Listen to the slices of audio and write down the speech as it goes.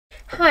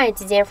Hi,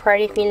 today I'm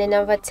with me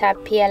Lenovo Tab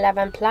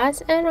P11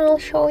 Plus and I'll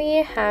show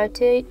you how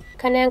to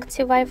connect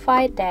to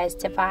Wi-Fi this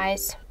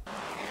device.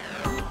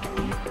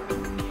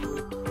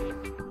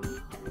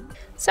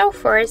 So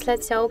first,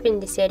 let's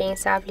open the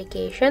settings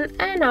application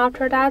and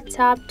after that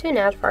tap to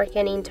network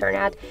and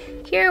internet.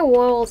 Here we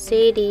will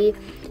see the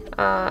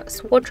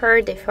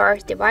switcher, the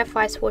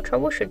Wi-Fi switcher.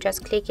 We should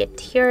just click it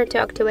here to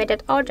activate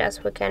it, or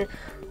just we can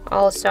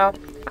also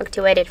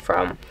activate it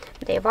from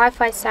the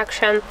Wi-Fi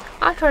section.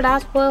 After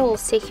that, we will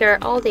see here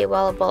all the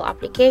available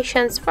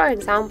applications. For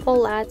example,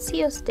 let's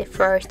use the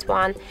first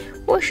one.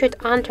 We should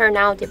enter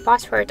now the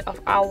password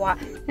of our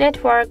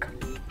network.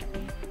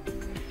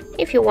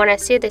 If you want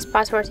to see this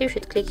password, you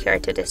should click here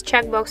to this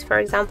checkbox, for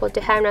example,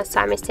 to have no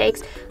some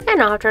mistakes,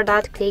 and after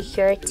that click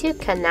here to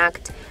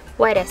connect.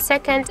 Wait a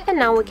second, and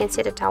now we can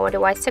see that our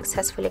device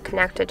successfully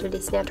connected to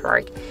this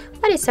network.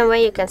 That is some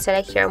way you can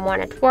select here more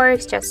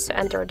networks, just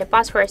enter the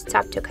passwords,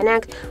 tap to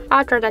connect.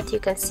 After that, you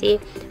can see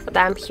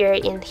them here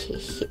in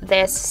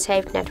this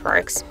saved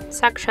networks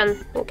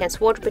section. You can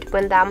switch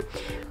between them,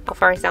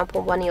 for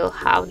example, when you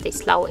have this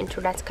slow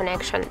internet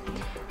connection.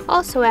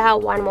 Also, I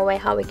have one more way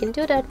how we can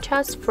do that.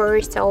 Just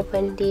first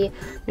open the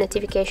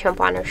notification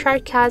panel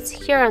shortcuts.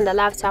 Here on the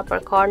left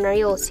upper corner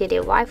you'll see the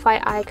Wi-Fi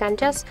icon.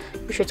 Just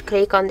you should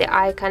click on the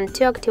icon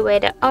to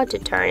activate it or to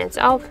turn it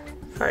off.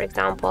 For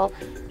example,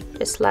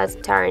 just let's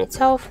turn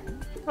it off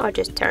or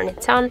just turn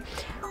it on.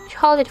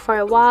 Hold it for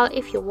a while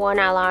if you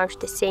wanna launch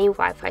the same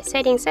Wi-Fi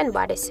settings, and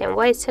by the same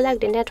way select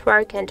the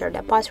network, enter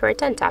the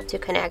password and tap to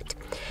connect.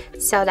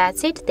 So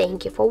that's it.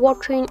 Thank you for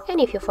watching,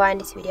 and if you find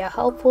this video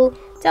helpful,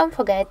 don't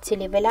forget to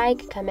leave a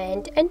like,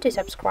 comment and to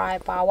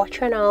subscribe our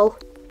channel.